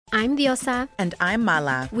I'm Diosa. And I'm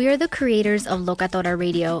Mala. We are the creators of Locatora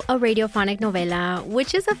Radio, a radiophonic novela,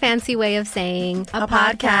 which is a fancy way of saying a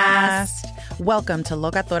podcast. Welcome to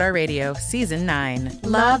Locatora Radio, Season 9.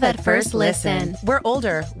 Love at first listen. We're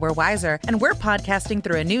older, we're wiser, and we're podcasting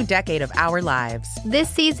through a new decade of our lives. This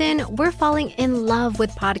season, we're falling in love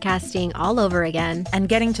with podcasting all over again. And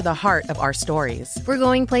getting to the heart of our stories. We're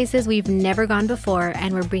going places we've never gone before,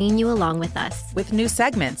 and we're bringing you along with us. With new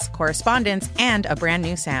segments, correspondence, and a brand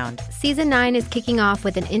new sound. Season 9 is kicking off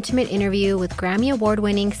with an intimate interview with Grammy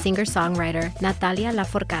Award-winning singer-songwriter Natalia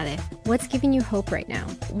Lafourcade. What's giving you hope right now?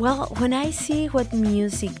 Well, when I see what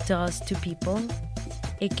music does to people,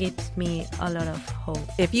 it gives me a lot of hope.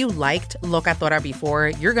 If you liked Locatora before,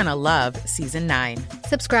 you're going to love Season 9.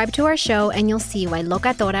 Subscribe to our show and you'll see why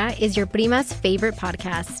Locatora is your prima's favorite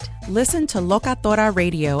podcast. Listen to Locatora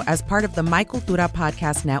Radio as part of the My Cultura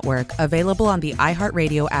Podcast Network, available on the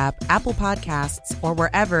iHeartRadio app, Apple Podcasts, or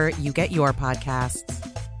wherever you get your podcasts.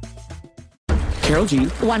 Karol G,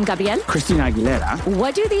 Juan Gabriel, Christina Aguilera.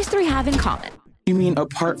 What do these three have in common? You mean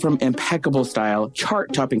apart from impeccable style,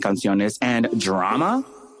 chart-topping canciones, and drama?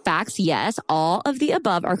 Facts, yes, all of the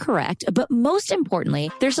above are correct, but most importantly,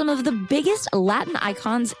 they're some of the biggest Latin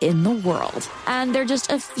icons in the world. And they're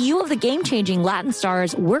just a few of the game-changing Latin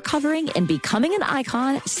stars we're covering in Becoming an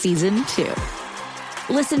Icon Season 2.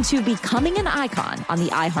 Listen to Becoming an Icon on the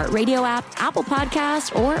iHeartRadio app, Apple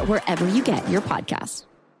Podcasts, or wherever you get your podcasts.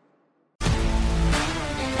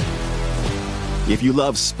 If you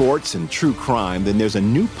love sports and true crime, then there's a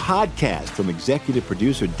new podcast from executive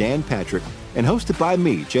producer Dan Patrick and hosted by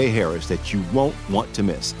me, Jay Harris, that you won't want to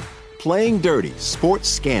miss. Playing Dirty: Sports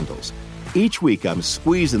Scandals. Each week, I'm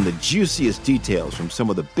squeezing the juiciest details from some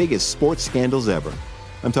of the biggest sports scandals ever.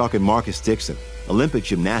 I'm talking Marcus Dixon, Olympic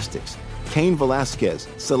gymnastics, Cain Velasquez,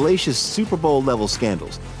 salacious Super Bowl-level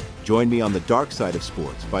scandals. Join me on the dark side of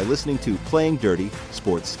sports by listening to Playing Dirty: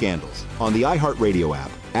 Sports Scandals on the iHeartRadio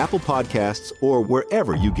app, Apple Podcasts, or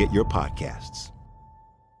wherever you get your podcasts.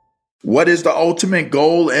 What is the ultimate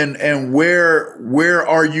goal and where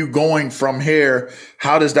are you going from here?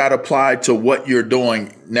 How does that apply to what you're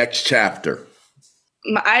doing next chapter?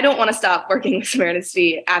 I don't want to stop working with Samaritan's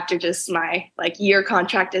Feet after just my year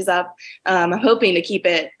contract is up. I'm hoping to keep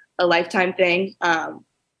it a lifetime thing.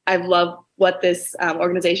 I love what this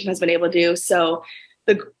organization has been able to do. So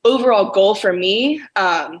the overall goal for me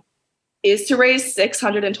is to raise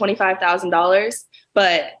 $625,000.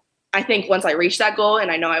 But I think once I reach that goal, and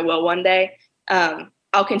I know I will one day,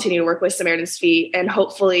 I'll continue to work with Samaritan's Feet, and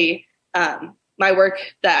hopefully my work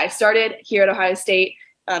that I started here at Ohio State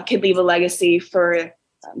could leave a legacy for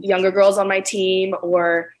the younger girls on my team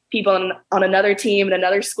or people on another team in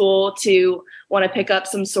another school to want to pick up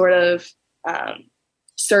some sort of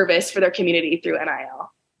service for their community through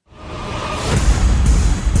NIL.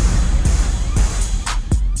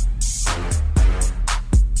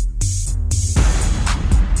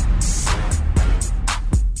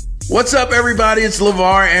 What's up, everybody? It's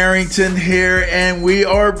LeVar Arrington here, and we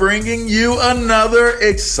are bringing you another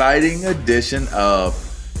exciting edition of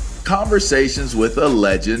Conversations with a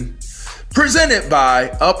Legend, presented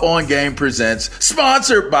by Up On Game Presents,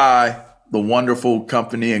 sponsored by the wonderful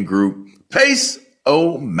company and group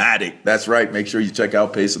Pace-O-Matic. That's right. Make sure you check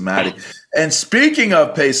out Pace-O-Matic. And speaking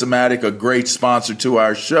of Pace-O-Matic, a great sponsor to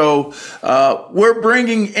our show, we're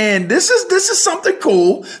bringing in, this is something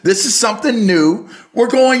cool. This is something new. We're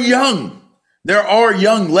going young. There are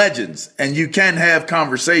young legends, and you can have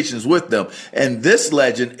conversations with them. And this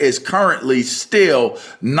legend is currently still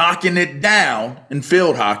knocking it down in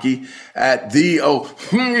field hockey at the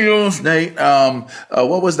Ohio State.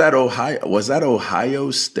 What was that? Ohio? Was that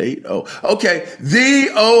Ohio State? Oh, okay.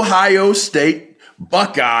 The Ohio State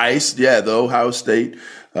Buckeyes. Yeah, the Ohio State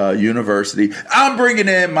University. I'm bringing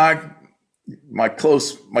in my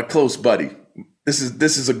close buddy. This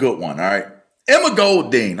is a good one. All right. Emma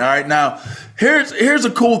Goldine. All right. Now, here's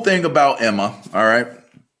a cool thing about Emma. All right.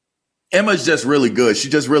 Emma's just really good. She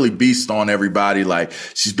just really beasts on everybody. Like,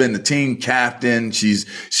 she's been the team captain. She's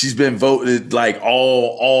been voted like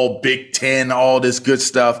all Big Ten, all this good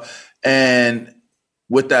stuff. And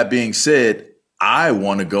with that being said, I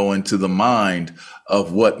want to go into the mind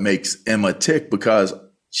of what makes Emma tick, because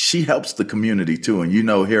she helps the community too. And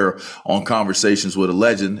here on Conversations with a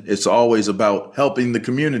Legend, it's always about helping the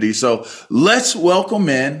community. So let's welcome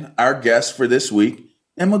in our guest for this week,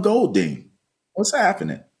 Emma Goldine. What's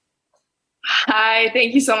happening? Hi,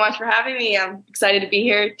 thank you so much for having me. I'm excited to be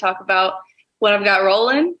here to talk about what I've got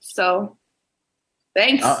rolling. So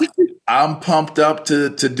thanks. I'm pumped up to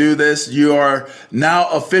do this. You are now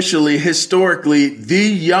officially, historically, the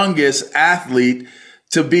youngest athlete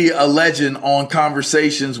to be a legend on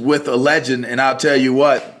Conversations with a Legend. And I'll tell you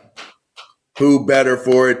what, who better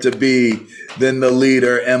for it to be than the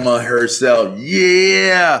leader, Emma herself.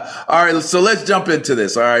 Yeah. All right. So let's jump into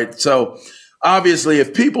this. All right. So obviously,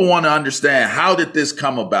 if people want to understand, how did this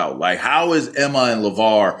come about? Like, how is Emma and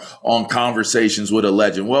LeVar on Conversations with a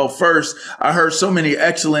Legend? Well, first, I heard so many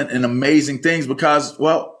excellent and amazing things because,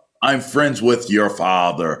 well, I'm friends with your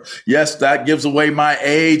father. Yes, that gives away my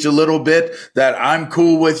age a little bit, that I'm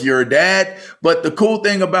cool with your dad. But the cool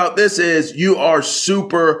thing about this is you are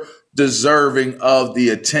super deserving of the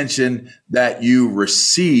attention that you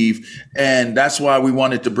receive. And that's why we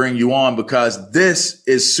wanted to bring you on, because this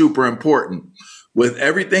is super important. With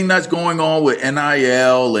everything that's going on with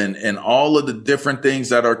NIL and all of the different things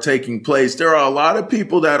that are taking place, there are a lot of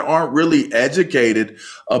people that aren't really educated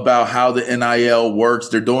about how the NIL works.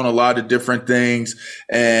 They're doing a lot of different things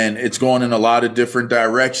and it's going in a lot of different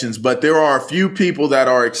directions. But there are a few people that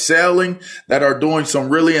are excelling, that are doing some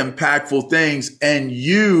really impactful things. And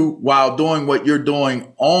you, while doing what you're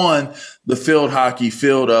doing on the field hockey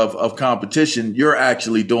field of competition, you're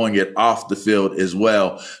actually doing it off the field as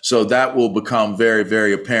well. So that will become very,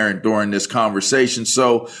 very apparent during this conversation.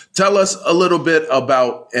 So tell us a little bit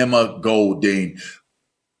about Emma Goldine.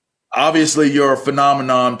 Obviously, you're a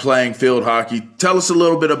phenomenon playing field hockey. Tell us a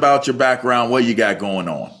little bit about your background, what you got going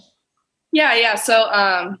on. Yeah. So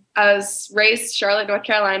I was raised Charlotte, North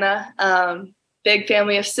Carolina, big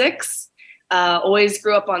family of 6. Always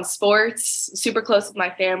grew up on sports, super close with my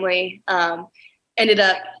family. Ended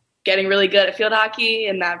up getting really good at field hockey,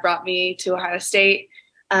 and that brought me to Ohio State,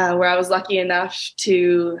 where I was lucky enough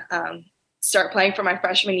to start playing for my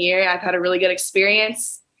freshman year. I've had a really good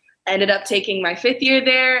experience. I ended up taking my 5th year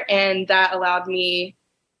there, and that allowed me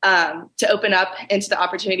to open up into the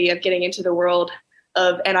opportunity of getting into the world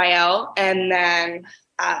of NIL. And then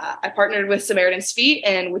I partnered with Samaritan's Feet,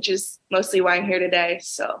 and which is mostly why I'm here today.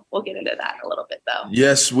 So we'll get into that a little bit, though.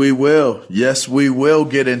 Yes, we will. Yes, we will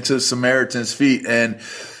get into Samaritan's Feet. And,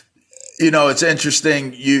 you know, it's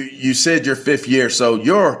interesting. You said your 5th year. So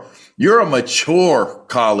you're a mature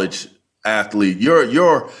college athlete.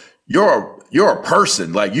 You're a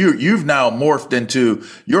person. Like you've now morphed into,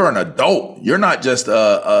 you're an adult. You're not just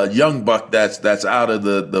a young buck that's out of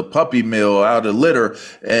the puppy mill, out of litter.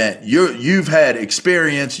 And you've had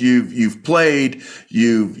experience. You've played.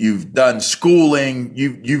 You've done schooling.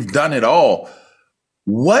 You've done it all.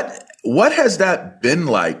 What has that been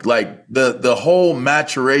like? Like the whole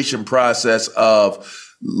maturation process of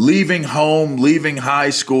leaving home, leaving high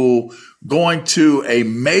school, going to a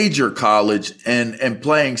major college and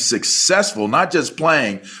playing successful, not just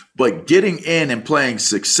playing, but getting in and playing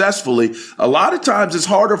successfully. A lot of times it's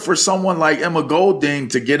harder for someone like Emma Goldine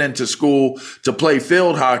to get into school to play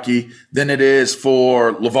field hockey than it is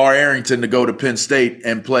for LeVar Arrington to go to Penn State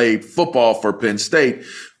and play football for Penn State.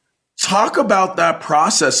 Talk about that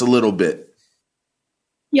process a little bit.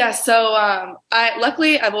 Yeah. So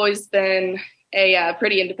luckily I've always been a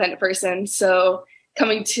pretty independent person. So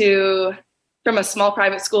coming from a small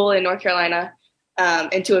private school in North Carolina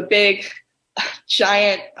into a big,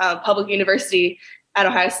 giant public university at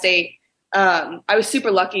Ohio State, I was super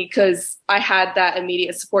lucky because I had that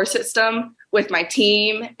immediate support system with my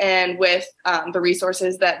team and with the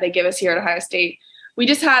resources that they give us here at Ohio State. We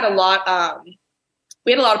just had a lot.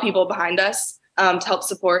 We had a lot of people behind us to help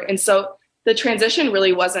support, and so the transition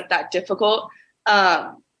really wasn't that difficult.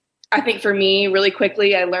 I think for me, really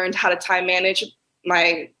quickly, I learned how to time manage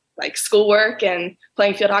my schoolwork and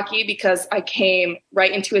playing field hockey because I came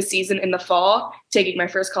right into a season in the fall, taking my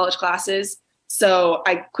first college classes. So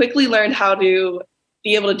I quickly learned how to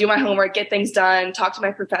be able to do my homework, get things done, talk to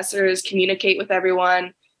my professors, communicate with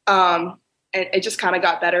everyone. And it just kind of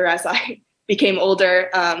got better as I became older.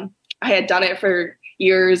 I had done it for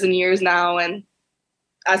years and years now. And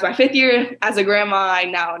as my 5th year as a grandma, I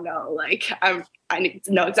now know, I need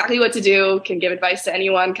to know exactly what to do, can give advice to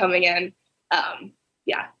anyone coming in.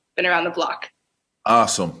 Been around the block.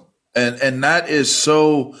 Awesome. And that is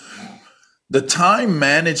so, the time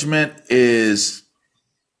management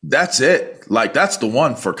that's it. Like that's the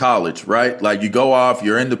one for college, right? Like you go off,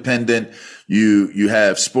 you're independent, you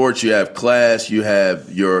have sports, you have class, you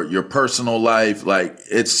have your personal life. Like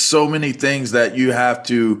it's so many things that you have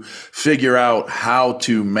to figure out how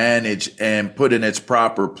to manage and put in its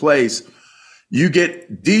proper place. You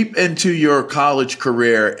get deep into your college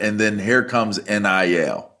career and then here comes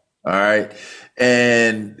NIL. All right.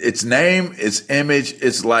 And its name, its image,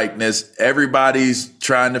 its likeness, everybody's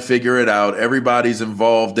trying to figure it out. Everybody's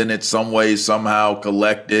involved in it some way, somehow,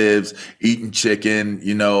 collectives, eating chicken,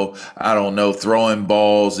 I don't know, throwing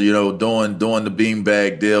balls, doing the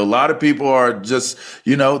beanbag deal. A lot of people are just,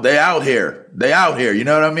 they out here, you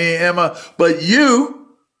know what I mean, Emma? But you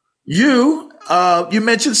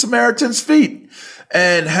mentioned Samaritan's Feet.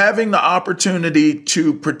 And having the opportunity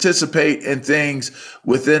to participate in things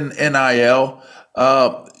within NIL,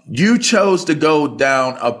 you chose to go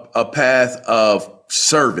down a path of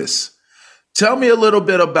service. Tell me a little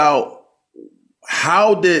bit about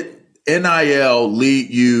how did NIL lead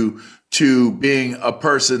you to being a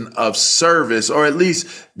person of service, or at least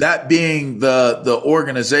that being the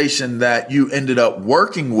organization that you ended up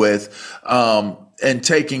working with, and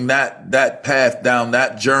taking that path down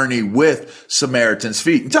that journey with Samaritan's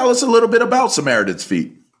Feet. And tell us a little bit about Samaritan's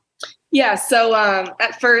Feet. Yeah. So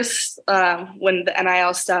at first, when the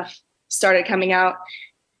NIL stuff started coming out,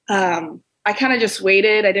 I kind of just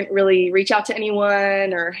waited. I didn't really reach out to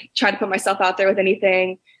anyone or try to put myself out there with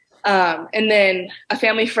anything. And then a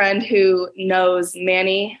family friend who knows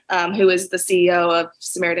Manny, who is the CEO of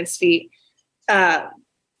Samaritan's Feet,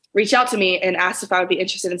 reached out to me and asked if I would be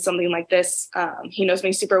interested in something like this. He knows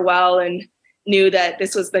me super well and knew that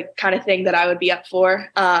this was the kind of thing that I would be up for.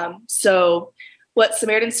 So what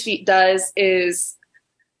Samaritan's Feet does is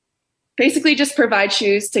basically just provide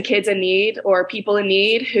shoes to kids in need or people in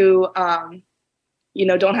need who,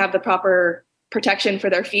 don't have the proper protection for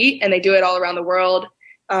their feet, and they do it all around the world.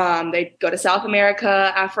 They go to South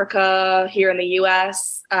America, Africa, here in the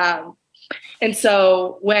US. And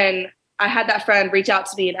so when I had that friend reach out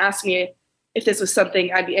to me and ask me if this was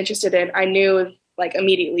something I'd be interested in, I knew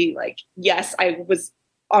immediately, yes, I was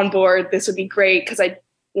on board. This would be great because I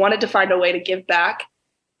wanted to find a way to give back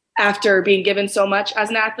after being given so much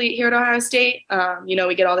as an athlete here at Ohio State.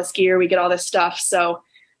 We get all this gear, we get all this stuff. So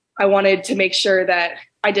I wanted to make sure that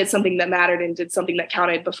I did something that mattered and did something that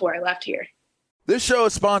counted before I left here. This show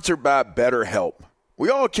is sponsored by BetterHelp.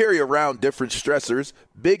 We all carry around different stressors,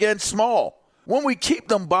 big and small. When we keep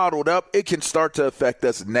them bottled up, it can start to affect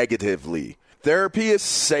us negatively. Therapy is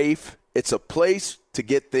safe. It's a place to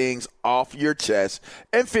get things off your chest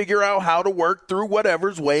and figure out how to work through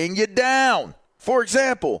whatever's weighing you down. For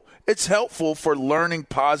example, it's helpful for learning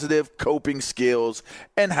positive coping skills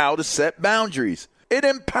and how to set boundaries. It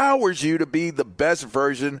empowers you to be the best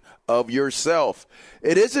version of yourself.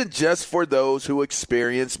 It isn't just for those who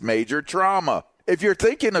experience major trauma. If you're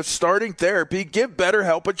thinking of starting therapy, give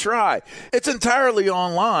BetterHelp a try. It's entirely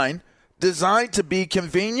online, designed to be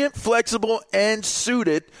convenient, flexible, and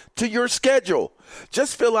suited to your schedule.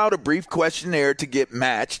 Just fill out a brief questionnaire to get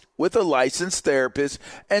matched with a licensed therapist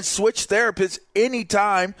and switch therapists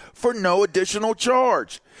anytime for no additional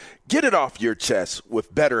charge. Get it off your chest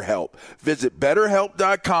with BetterHelp. Visit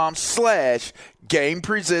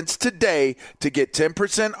BetterHelp.com/GamePresents today to get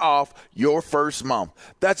 10% off your first month.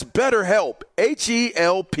 That's BetterHelp,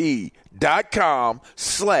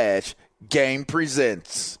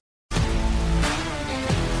 HELP.com/GamePresents.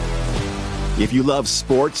 If you love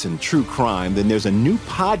sports and true crime, then there's a new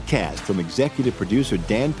podcast from executive producer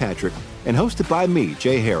Dan Patrick and hosted by me,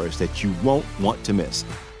 Jay Harris, that you won't want to miss.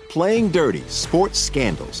 Playing Dirty: Sports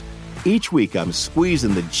Scandals. Each week, I'm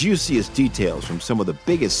squeezing the juiciest details from some of the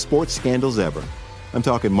biggest sports scandals ever. I'm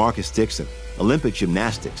talking Marcus Dixon, Olympic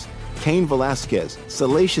gymnastics, Cain Velasquez,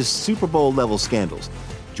 salacious Super Bowl-level scandals.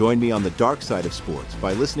 Join me on the dark side of sports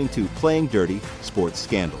by listening to Playing Dirty: Sports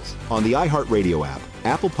Scandals on the iHeartRadio app,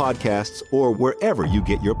 Apple Podcasts, or wherever you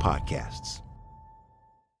get your podcasts.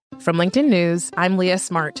 From LinkedIn News, I'm Leah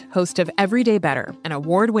Smart, host of Everyday Better, an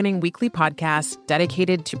award-winning weekly podcast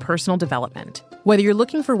dedicated to personal development. Whether you're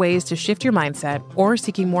looking for ways to shift your mindset or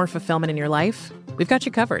seeking more fulfillment in your life, we've got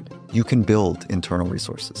you covered. You can build internal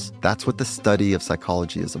resources. That's what the study of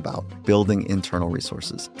psychology is about, building internal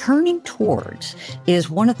resources. Turning towards is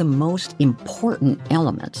one of the most important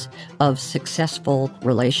elements of successful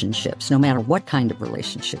relationships, no matter what kind of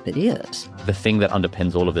relationship it is. The thing that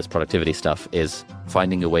underpins all of this productivity stuff is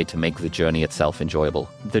finding a way to make the journey itself enjoyable.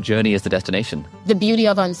 The journey is the destination. The beauty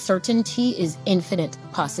of uncertainty is infinite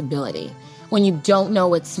possibility. When you don't know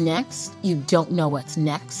what's next, you don't know what's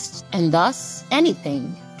next. And thus,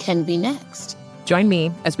 anything can be next. Join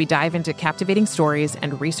me as we dive into captivating stories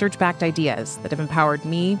and research-backed ideas that have empowered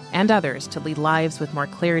me and others to lead lives with more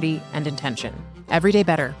clarity and intention. Everyday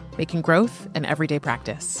Better, making growth an everyday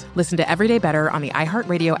practice. Listen to Everyday Better on the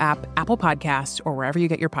iHeartRadio app, Apple Podcasts, or wherever you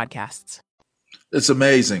get your podcasts. It's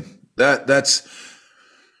amazing.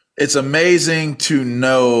 It's amazing to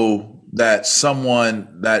know that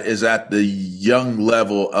someone that is at the young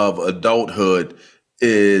level of adulthood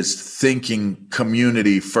is thinking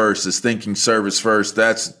community first, is thinking service first.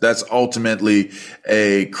 That's ultimately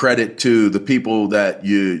a credit to the people that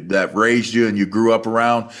raised you and you grew up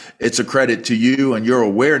around. It's a credit to you and your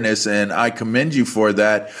awareness, and I commend you for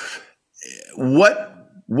that.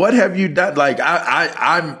 What have you done? Like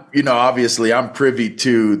I'm, obviously I'm privy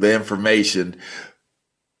to the information,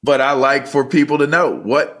 but I like for people to know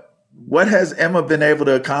what has Emma been able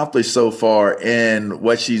to accomplish so far in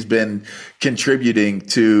what she's been contributing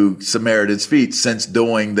to Samaritan's Feet since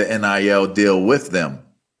doing the NIL deal with them?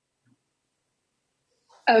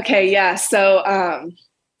 Okay, yeah. So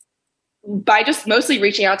by just mostly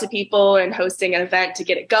reaching out to people and hosting an event to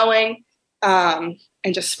get it going,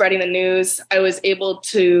 and just spreading the news, I was able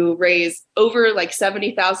to raise over like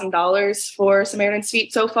 $70,000 for Samaritan's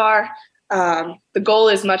Feet so far. The goal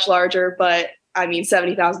is much larger, but I mean,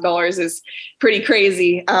 $70,000 is pretty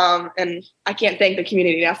crazy. And I can't thank the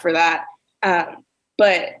community enough for that.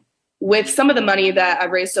 But with some of the money that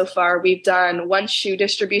I've raised so far, we've done one shoe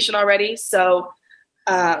distribution already. So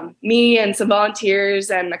me and some volunteers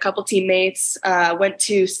and a couple teammates went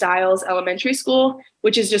to Stiles Elementary School,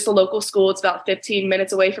 which is just a local school. It's about 15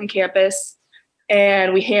 minutes away from campus.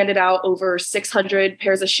 And we handed out over 600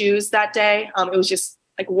 pairs of shoes that day. It was just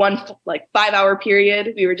like one 5-hour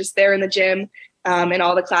period. We were just there in the gym, and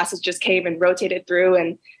all the classes just came and rotated through,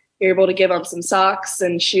 and we were able to give them some socks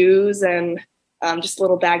and shoes and just a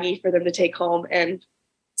little baggie for them to take home. And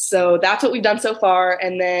so that's what we've done so far.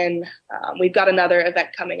 And then we've got another event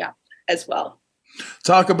coming up as well.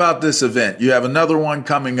 Talk about this event. You have another one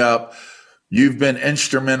coming up. You've been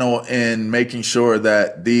instrumental in making sure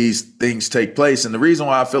that these things take place. And the reason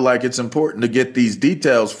why I feel like it's important to get these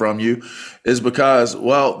details from you is because,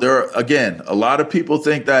 well, there are, again, a lot of people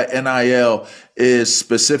think that NIL is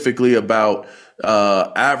specifically about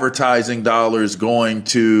advertising dollars going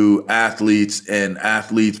to athletes and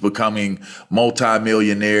athletes becoming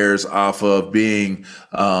multimillionaires off of being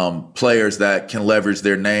players that can leverage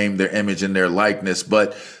their name, their image, and their likeness.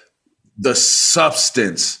 But the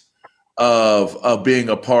substance of being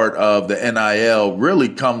a part of the NIL really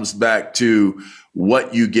comes back to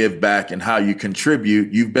what you give back and how you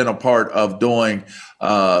contribute. You've been a part of doing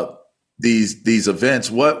these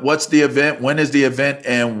events. What's the event? When is the event,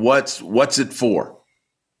 and what's it for?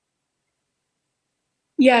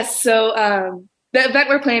 Yes, so the event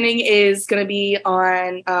we're planning is going to be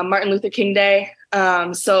on Martin Luther King Day,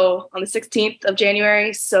 so on the 16th of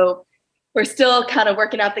January. So we're still kind of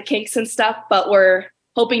working out the kinks and stuff, but we're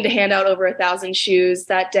hoping to hand out over 1,000 shoes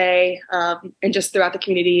that day, and just throughout the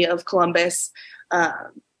community of Columbus.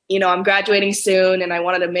 I'm graduating soon, and I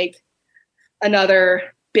wanted to make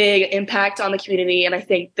another big impact on the community, and I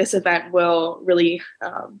think this event will really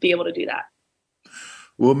be able to do that.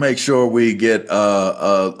 We'll make sure we get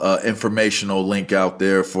a informational link out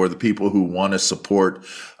there for the people who want to support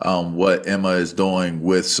what Emma is doing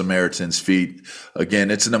with Samaritan's Feet.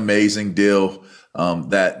 Again, it's an amazing deal.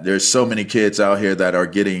 That there's so many kids out here that are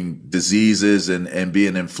getting diseases and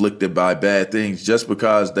being inflicted by bad things just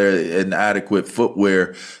because they're inadequate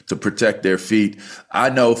footwear to protect their feet. I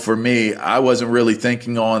know for me, I wasn't really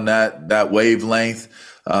thinking on that wavelength.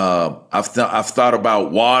 I've thought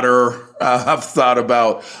about water. I've thought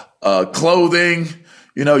about clothing.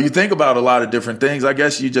 You think about a lot of different things. I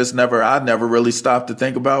guess I never really stopped to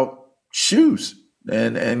think about shoes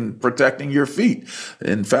and protecting your feet.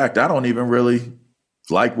 In fact, I don't even really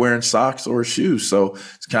like wearing socks or shoes. So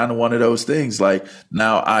it's kind of one of those things. Like,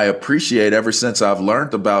 now I appreciate, ever since I've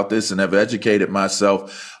learned about this and have educated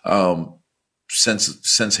myself,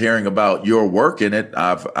 since hearing about your work in it,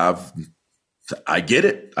 I get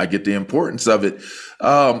it. I get the importance of it.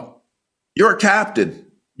 You're a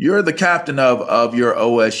captain. You're the captain of your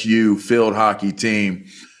OSU field hockey team.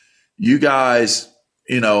 You guys,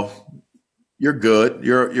 you're good.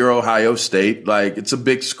 You're Ohio State. Like, it's a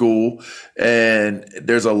big school, and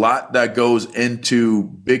there's a lot that goes into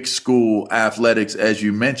big school athletics, as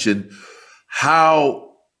you mentioned. How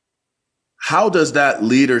does that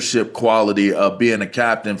leadership quality of being a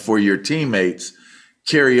captain for your teammates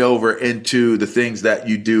carry over into the things that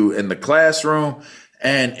you do in the classroom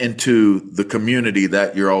and into the community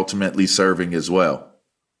that you're ultimately serving as well?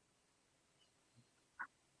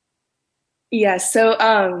 Yes.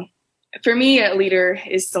 So, for me, a leader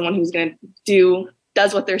is someone who's going to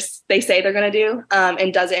does what they say they're going to do,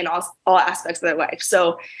 and does it in all aspects of their life.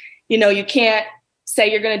 So, you can't say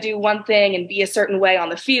you're going to do one thing and be a certain way on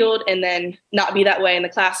the field and then not be that way in the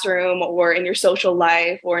classroom or in your social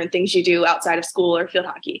life or in things you do outside of school or field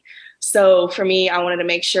hockey. So for me, I wanted to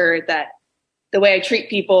make sure that the way I treat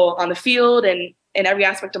people on the field and in every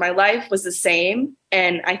aspect of my life was the same.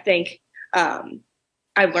 And I think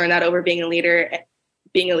I've learned that over being a leader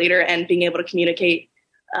and being able to communicate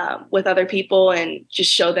with other people and just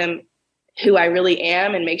show them who I really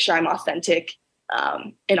am and make sure I'm authentic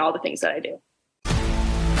in all the things that I do.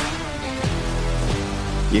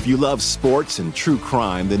 If you love sports and true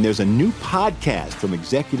crime, then there's a new podcast from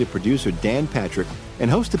executive producer Dan Patrick and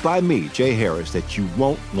hosted by me, Jay Harris, that you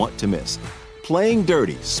won't want to miss. Playing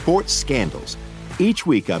Dirty: Sports Scandals. Each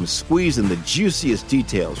week, I'm squeezing the juiciest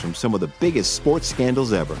details from some of the biggest sports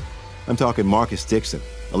scandals ever. I'm talking Marcus Dixon,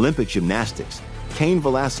 Olympic gymnastics, Cain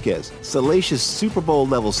Velasquez, salacious Super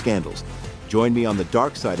Bowl-level scandals. Join me on the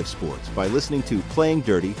dark side of sports by listening to Playing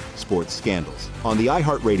Dirty: Sports Scandals on the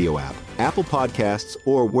iHeartRadio app, Apple Podcasts,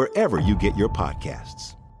 or wherever you get your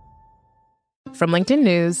podcasts. From LinkedIn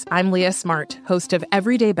News, I'm Leah Smart, host of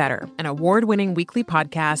Everyday Better, an award-winning weekly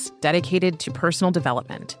podcast dedicated to personal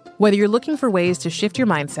development. Whether you're looking for ways to shift your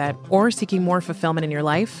mindset or seeking more fulfillment in your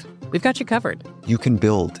life, we've got you covered. You can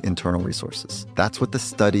build internal resources. That's what the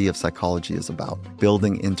study of psychology is about,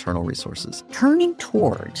 building internal resources. Turning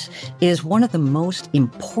towards is one of the most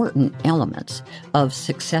important elements of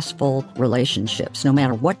successful relationships, no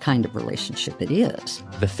matter what kind of relationship it is.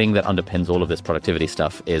 The thing that underpins all of this productivity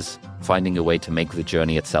stuff is finding a way to make the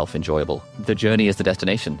journey itself enjoyable. The journey is the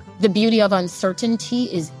destination. The beauty of uncertainty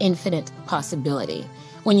is infinite possibility.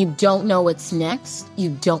 When you don't know what's next,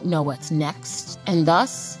 you don't know what's next. And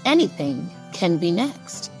thus, anything can be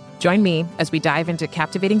next. Join me as we dive into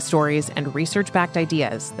captivating stories and research-backed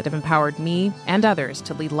ideas that have empowered me and others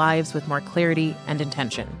to lead lives with more clarity and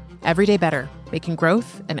intention. Everyday Better, making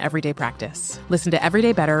growth an everyday practice. Listen to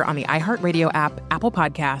Everyday Better on the iHeartRadio app, Apple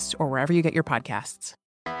Podcasts, or wherever you get your podcasts.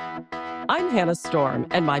 I'm Hannah Storm,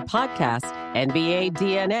 and my podcast, NBA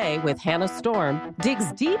DNA with Hannah Storm, digs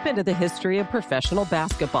deep into the history of professional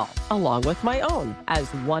basketball, along with my own, as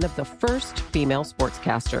one of the first female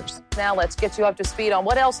sportscasters. Now let's get you up to speed on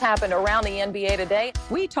what else happened around the NBA today.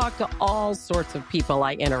 We talked to all sorts of people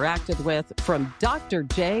I interacted with, from Dr.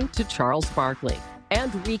 J to Charles Barkley, and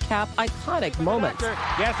recap iconic moments.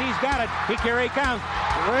 Yes, he's got it. Here he comes.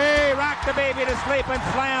 Way rock the baby to sleep and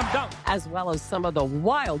slam dunk. As well as some of the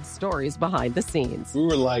wild stories behind the scenes. We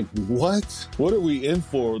were like, what? What are we in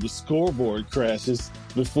for? The scoreboard crashes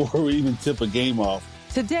before we even tip a game off.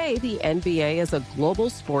 Today, the NBA is a global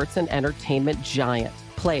sports and entertainment giant.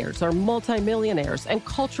 Players are multimillionaires and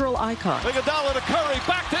cultural icons. Iguodala to Curry,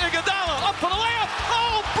 back to Iguodala, up for the layup.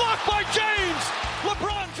 Oh, blocked by James.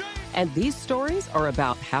 LeBron James. And these stories are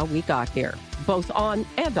about how we got here, both on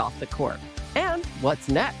and off the court. And what's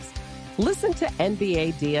next? Listen to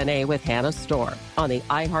NBA DNA with Hannah Storm on the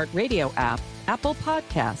iHeartRadio app, Apple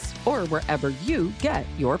Podcasts, or wherever you get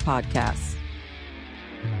your podcasts.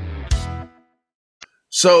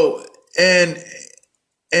 So, and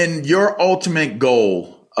your ultimate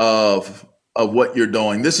goal of what you're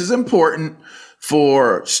doing, this is important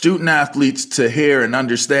for student athletes to hear and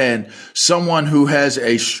understand. Someone who has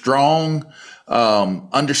a strong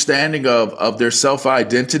understanding of their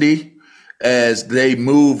self-identity as they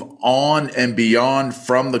move on and beyond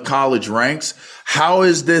from the college ranks. How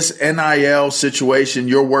is this NIL situation,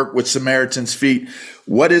 your work with Samaritan's Feet,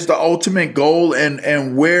 what is the ultimate goal,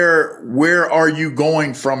 and where are you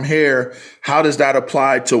going from here? How does that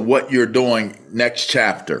apply to what you're doing next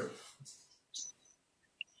chapter?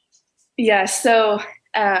 Yeah, so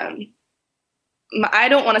I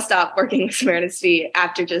don't want to stop working with Samaritan's Feet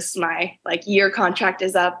after just my year contract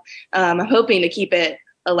is up. I'm hoping to keep it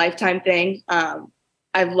a lifetime thing.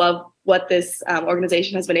 I've loved what this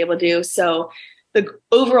organization has been able to do. So the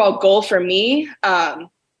overall goal for me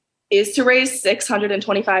is to raise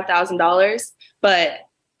 $625,000. But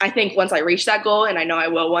I think once I reach that goal, and I know I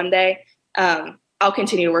will one day, I'll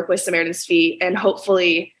continue to work with Samaritan's Feet, and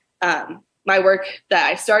hopefully my work that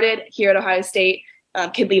I started here at Ohio State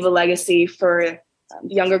can leave a legacy for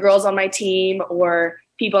the younger girls on my team or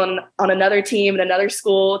people on another team in another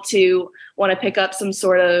school to want to pick up some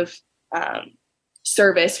sort of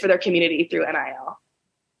service for their community through NIL.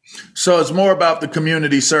 So it's more about the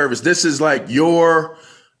community service. This is like your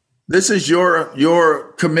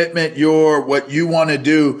commitment, what you want to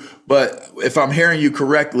do. But if I'm hearing you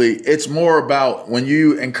correctly, it's more about when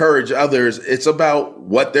you encourage others, it's about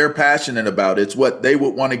what they're passionate about. It's what they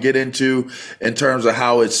would want to get into in terms of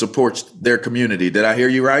how it supports their community. Did I hear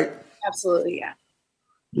you right? Absolutely. Yeah.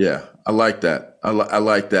 Yeah. I like that. I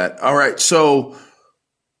like that. All right. So,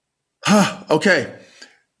 okay.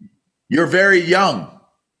 You're very young.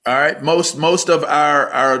 All right. Most of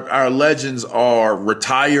our legends are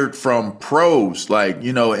retired from pros,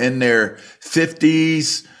 in their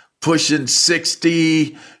 50s pushing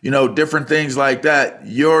 60, different things like that.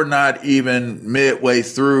 You're not even midway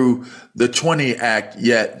through the 20 act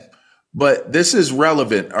yet, but this is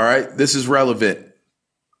relevant. All right. This is relevant.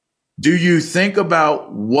 Do you think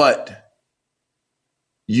about what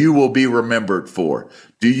you will be remembered for?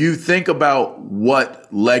 Do you think about what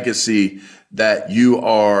legacy that you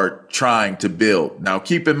are trying to build? Now,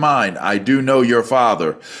 keep in mind, I do know your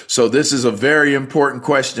father. So this is a very important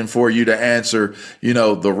question for you to answer,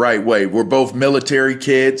 the right way. We're both military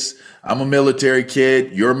kids. I'm a military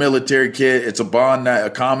kid. You're a military kid. It's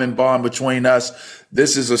a common bond between us.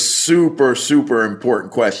 This is a super, super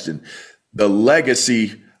important question. The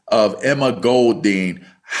legacy of Emma Goldine.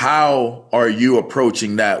 How are you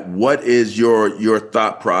approaching that? What is your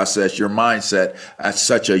thought process, your mindset at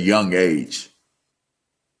such a young age?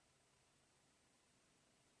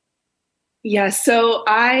 Yeah, so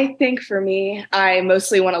I think for me, I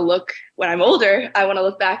mostly want to when I'm older, I want to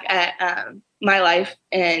look back at my life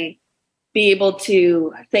and be able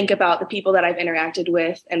to think about the people that I've interacted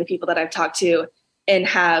with and the people that I've talked to and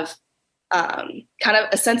have kind of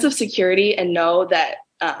a sense of security and know that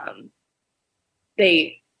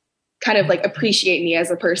they kind of like appreciate me as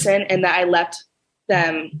a person and that I left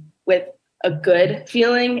them with a good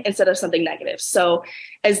feeling instead of something negative. So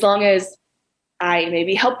as long as I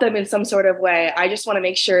maybe help them in some sort of way, I just want to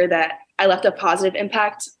make sure that I left a positive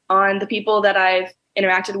impact on the people that I've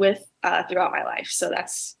interacted with throughout my life. So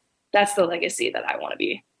that's the legacy that I want to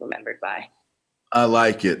be remembered by. I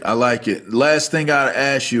like it. Last thing I'd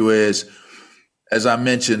ask you is, as I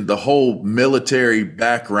mentioned, the whole military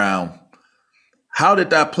background. How did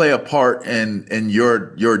that play a part in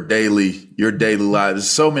your daily life? There's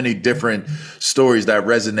so many different stories that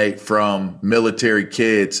resonate from military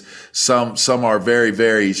kids. Some are very,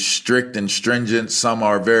 very strict and stringent. Some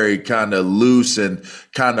are very kind of loose and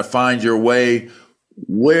kind of find your way.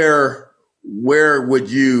 Where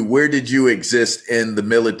did you exist in the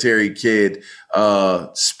military kid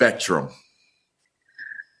spectrum?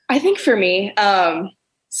 I think for me,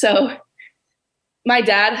 so my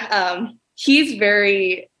dad, he's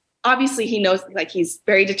obviously he knows, like, he's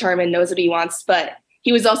very determined, knows what he wants, but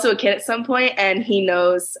he was also a kid at some point, and he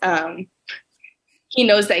knows that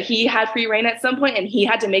he had free reign at some point and he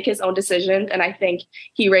had to make his own decisions. And I think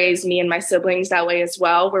he raised me and my siblings that way as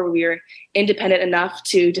well, where we were independent enough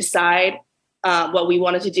to decide what we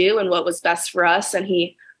wanted to do and what was best for us. And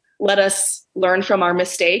he let us learn from our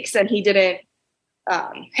mistakes, and he didn't,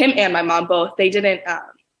 him and my mom both, they didn't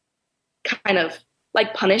kind of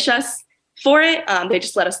like punish us for it. They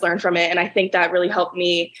just let us learn from it. And I think that really helped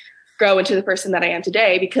me grow into the person that I am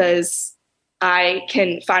today, because I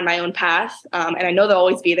can find my own path. And I know they'll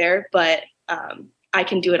always be there, but I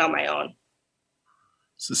can do it on my own.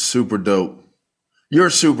 This is super dope. You're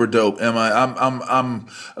super dope, Emma. I'm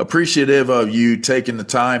appreciative of you taking the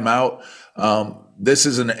time out. This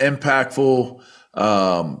is an impactful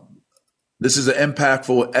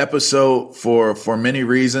episode for many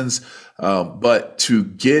reasons. But to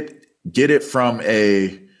get it from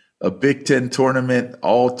a Big Ten tournament,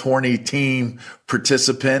 all 20 team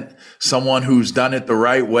participant, someone who's done it the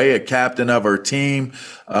right way, a captain of her team,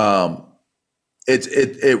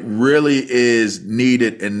 it really is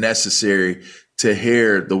needed and necessary to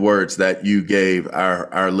hear the words that you gave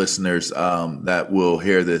our listeners that will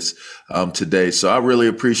hear this today. So I really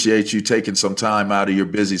appreciate you taking some time out of your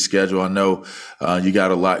busy schedule. I know you got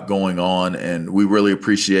a lot going on, and we really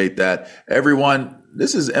appreciate that. Everyone,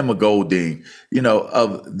 this is Emma Goldine,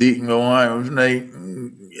 of the,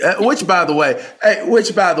 which by the way,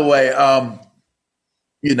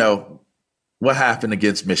 what happened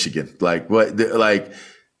against Michigan?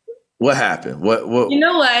 What happened? What? You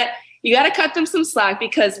know what? You got to cut them some slack,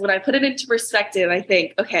 because when I put it into perspective, I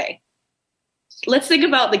think, okay, let's think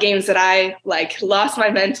about the games that I lost my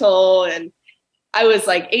mental, and I was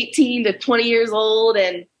 18 to 20 years old,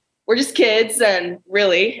 and we're just kids, and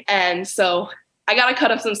so I got to cut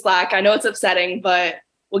up some slack. I know it's upsetting, but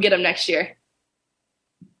we'll get them next year.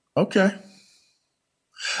 Okay.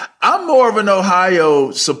 I'm more of an Ohio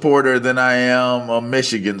supporter than I am a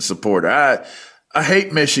Michigan supporter. I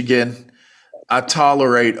hate Michigan. I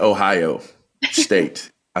tolerate Ohio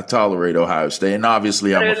State. And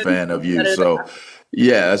obviously I'm a fan of you. So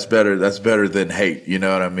yeah, that's better. That's better than hate. You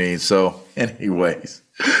know what I mean? So anyways,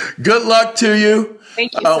 good luck to you.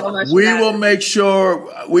 Thank you so much.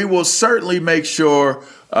 We will certainly make sure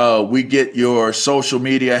we get your social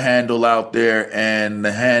media handle out there and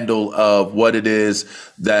the handle of what it is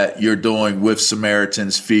that you're doing with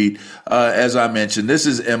Samaritan's Feet. As I mentioned, this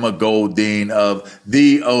is Emma Goldine of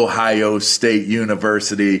The Ohio State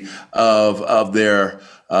University of their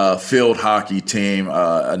field hockey team,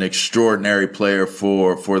 an extraordinary player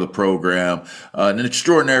for the program, an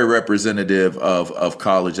extraordinary representative of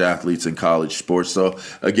college athletes and college sports. So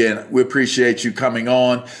again, we appreciate you coming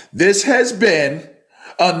on. This has been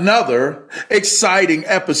another exciting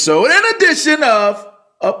episode, in addition of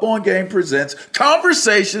Up On Game presents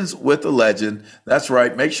Conversations with a Legend. That's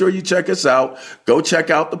right. Make sure you check us out. Go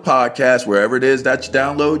check out the podcast wherever it is that you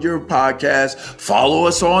download your podcast. Follow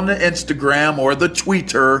us on the Instagram or the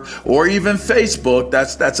Twitter or even Facebook.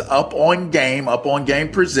 That's Up On Game. Up On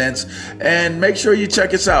Game presents. And make sure you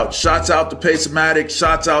check us out. Shots out to Pacematic.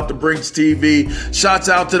 Shots out to Brinks TV. Shots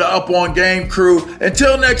out to the Up On Game crew.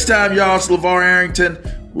 Until next time, y'all, it's LeVar Arrington.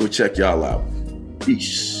 We'll check y'all out.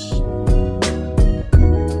 Peace.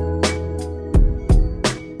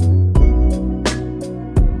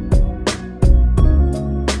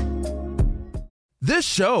 This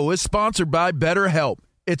show is sponsored by BetterHelp.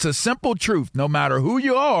 It's a simple truth. No matter who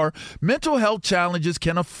you are, mental health challenges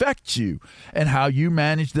can affect you, and how you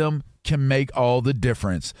manage them can make all the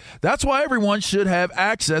difference. That's why everyone should have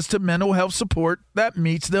access to mental health support that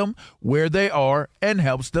meets them where they are and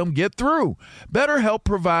helps them get through. BetterHelp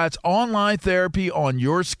provides online therapy on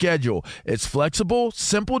your schedule. It's flexible,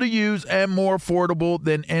 simple to use, and more affordable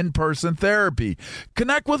than in-person therapy.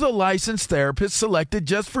 Connect with a licensed therapist selected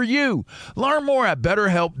just for you. Learn more at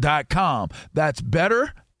BetterHelp.com. That's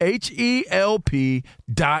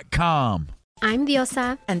BetterHelp.com. I'm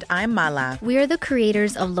Diosa. And I'm Mala. We are the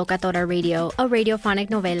creators of Locatora Radio, a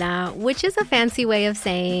radiophonic novela, which is a fancy way of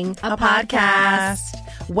saying a podcast.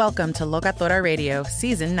 Welcome to Locatora Radio,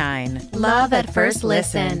 Season 9. Love at first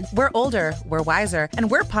listen. We're older, we're wiser,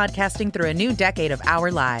 and we're podcasting through a new decade of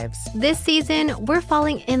our lives. This season, we're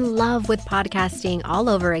falling in love with podcasting all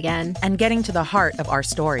over again. And getting to the heart of our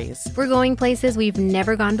stories. We're going places we've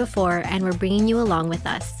never gone before, and we're bringing you along with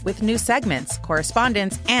us. With new segments,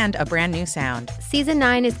 correspondence, and a brand new sound. Season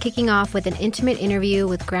 9 is kicking off with an intimate interview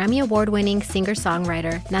with Grammy Award-winning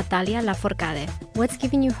singer-songwriter Natalia Lafourcade. What's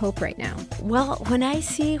giving you hope right now? Well, when I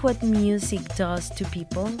see what music does to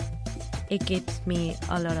people, it gives me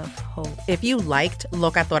a lot of hope. If you liked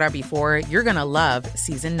Locatora before, you're going to love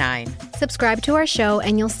Season 9. Subscribe to our show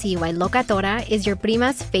and you'll see why Locatora is your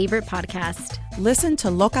prima's favorite podcast. Listen to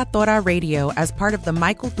Locatora Radio as part of the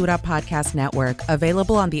My Cultura Podcast Network,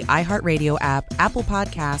 available on the iHeartRadio app, Apple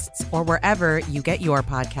Podcasts, or wherever you get your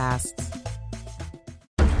podcasts.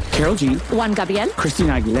 Karol G, Juan Gabriel,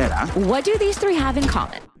 Christina Aguilera. What do these three have in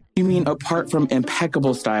common? You mean apart from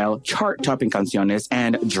impeccable style, chart-topping canciones,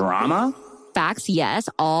 and drama? Facts, yes,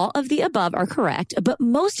 all of the above are correct, but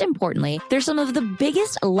most importantly, they're some of the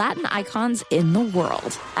biggest Latin icons in the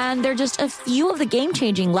world. And they're just a few of the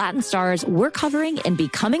game-changing Latin stars we're covering in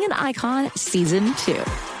Becoming an Icon Season 2.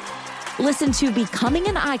 Listen to Becoming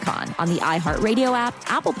an Icon on the iHeartRadio app,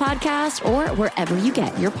 Apple Podcasts, or wherever you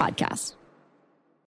get your podcasts.